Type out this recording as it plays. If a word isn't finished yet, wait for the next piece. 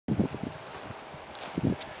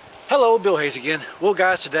Hello, Bill Hayes again. Well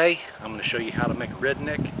guys, today I'm going to show you how to make a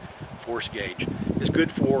Redneck Force Gauge. It's good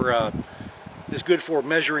for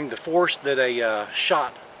measuring the force that a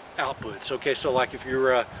shot outputs. Okay, so like if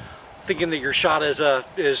you're thinking that your shot is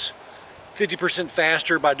 50%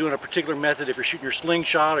 faster by doing a particular method, if you're shooting your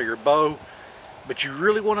slingshot or your bow, but you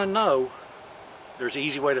really want to know, there's an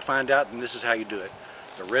easy way to find out, and this is how you do it.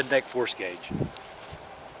 The Redneck Force Gauge.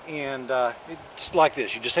 And it's like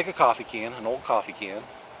this. You just take a coffee can, an old coffee can.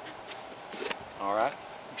 Alright,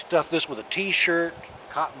 you stuff this with a t-shirt,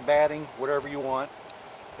 cotton batting, whatever you want.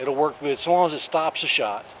 It'll work good as long as it stops the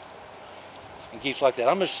shot and keeps like that.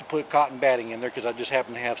 I'm just going to put cotton batting in there because I just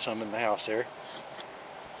happen to have some in the house there.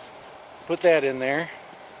 Put that in there.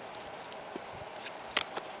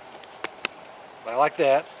 Like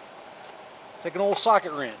that. Take an old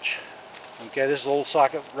socket wrench. Okay, this is an old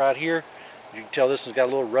socket right here. You can tell this one's got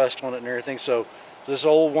a little rust on it and everything. So this is an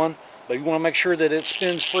old one, but you want to make sure that it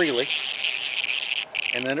spins freely.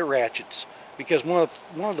 And then it ratchets, because one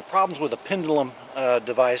of the problems with a pendulum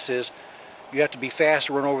device is you have to be fast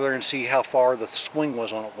to run over there and see how far the swing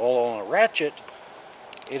was on it. Well, on a ratchet,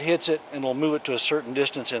 it hits it and it'll move it to a certain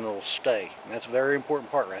distance and it'll stay. And that's a very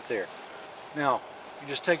important part right there. Now, you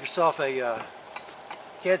just take yourself a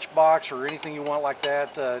catch box or anything you want like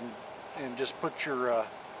that, and just put your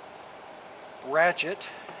ratchet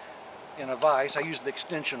in a vise. I use the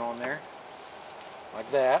extension on there,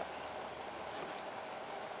 like that.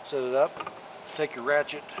 Set it up, take your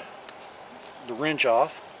ratchet, the wrench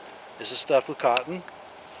off. This is stuffed with cotton.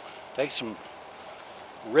 Take some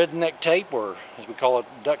redneck tape, or as we call it,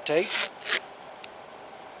 duct tape.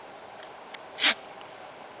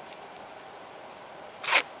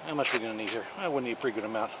 How much are we going to need here? I wouldn't need a pretty good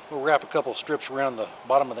amount. We'll wrap a couple of strips around the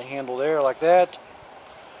bottom of the handle there, like that.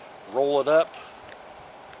 Roll it up.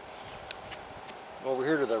 Go over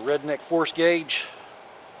here to the Redneck Force Gauge.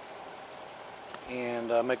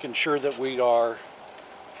 And making sure that we are,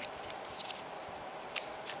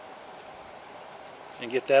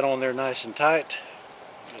 and get that on there nice and tight.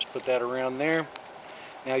 Just put that around there.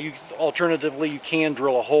 Now, alternatively, you can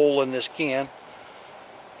drill a hole in this can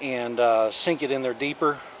and sink it in there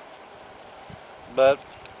deeper, but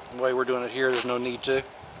the way we're doing it here, there's no need to.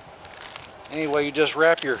 Anyway, you just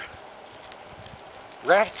wrap your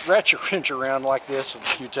wrench around like this a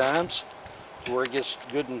few times to where it gets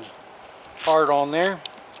good and hard on there.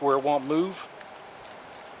 It's where it won't move.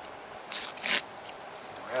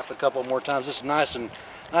 Wrap it a couple more times. This is nice and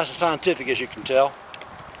scientific, as you can tell.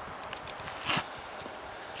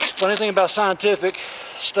 Funny thing about scientific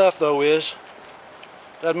stuff, though, is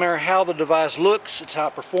doesn't matter how the device looks, it's how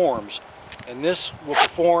it performs. And this will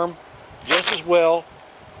perform just as well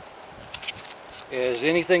as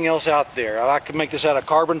anything else out there. I can make this out of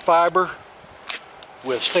carbon fiber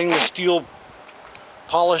with stainless steel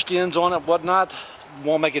polished ends on it, whatnot.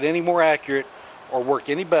 Won't make it any more accurate or work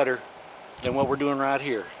any better than what we're doing right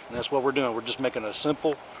here. And that's what we're doing. We're just making a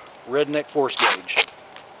simple Redneck Force Gauge.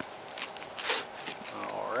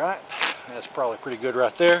 Alright, that's probably pretty good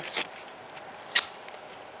right there.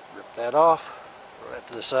 Rip that off, throw that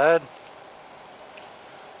to the side.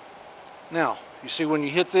 Now, you see when you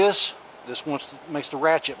hit this makes the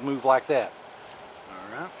ratchet move like that.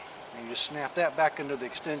 Alright, and you just snap that back into the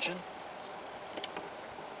extension.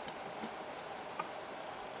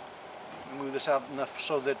 Move this out enough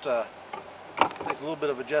so that take a little bit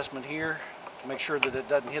of adjustment here to make sure that it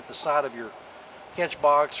doesn't hit the side of your catch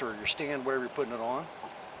box or your stand, wherever you're putting it on.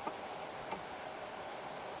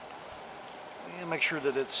 And make sure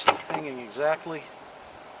that it's hanging exactly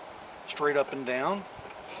straight up and down.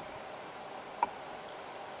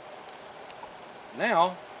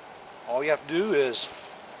 Now, all you have to do is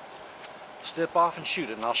step off and shoot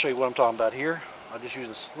it, and I'll show you what I'm talking about here. I'll just use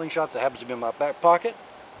a slingshot that happens to be in my back pocket.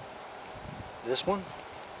 This one,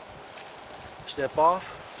 step off,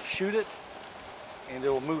 shoot it, and it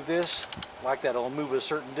will move this like that. It will move a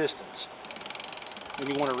certain distance. When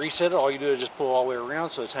you want to reset it, all you do is just pull all the way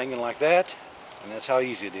around so it's hanging like that, and that's how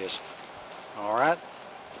easy it is. Alright,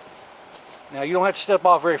 now you don't have to step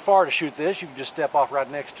off very far to shoot this. You can just step off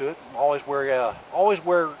right next to it. Always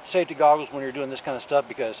wear safety goggles when you're doing this kind of stuff,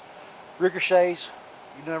 because ricochets,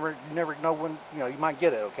 you never know when you might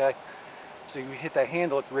get it. Okay. So you hit that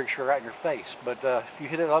handle, it can ricochet right in your face. But if you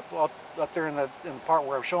hit it up there in the part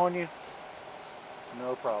where I'm showing you,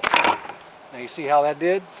 no problem. Now you see how that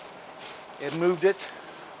did? It moved it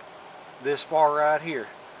this far right here.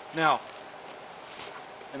 Now,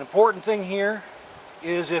 an important thing here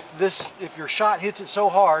is if your shot hits it so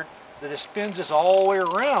hard that it spins this all the way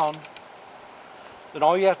around, then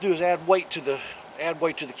all you have to do is add weight to the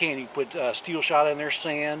can. You can put steel shot in there,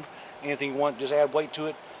 sand, anything you want, just add weight to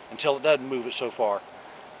it. until it doesn't move it so far.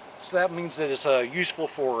 So that means that it's useful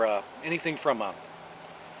for anything from a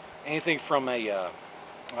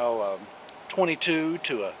 22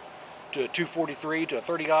 to a 243 to a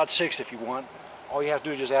 30-06 if you want. All you have to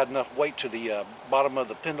do is just add enough weight to the bottom of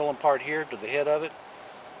the pendulum part here, to the head of it,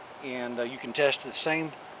 and you can test the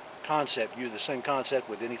same concept, use the same concept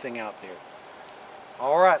with anything out there.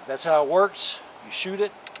 Alright, that's how it works. You shoot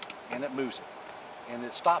it and it moves it. And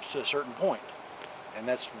it stops to a certain point. And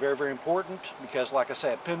that's very, very important because, like I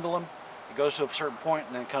said, pendulum, it goes to a certain point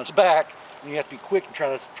and then comes back, and you have to be quick and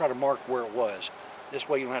try to mark where it was. This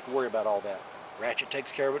way you don't have to worry about all that. Ratchet takes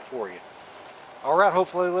care of it for you. Alright,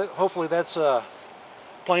 hopefully that's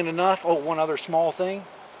plain enough. Oh, one other small thing.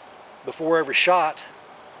 Before every shot,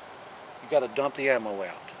 you got to dump the ammo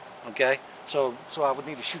out. Okay? So I would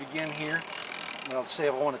need to shoot again here. Well, say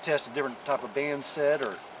if I want to test a different type of band set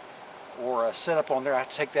or a setup on there, I have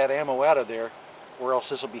to take that ammo out of there, or else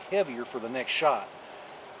this will be heavier for the next shot,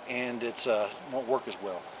 and it won't work as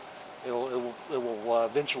well. It will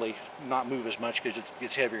eventually not move as much because it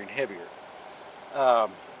gets heavier and heavier.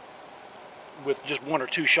 With just one or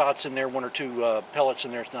two shots in there, one or two pellets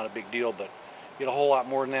in there, it's not a big deal, but get a whole lot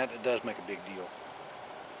more than that, it does make a big deal.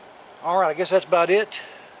 Alright, I guess that's about it.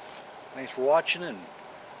 Thanks for watching, and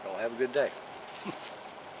y'all have a good day.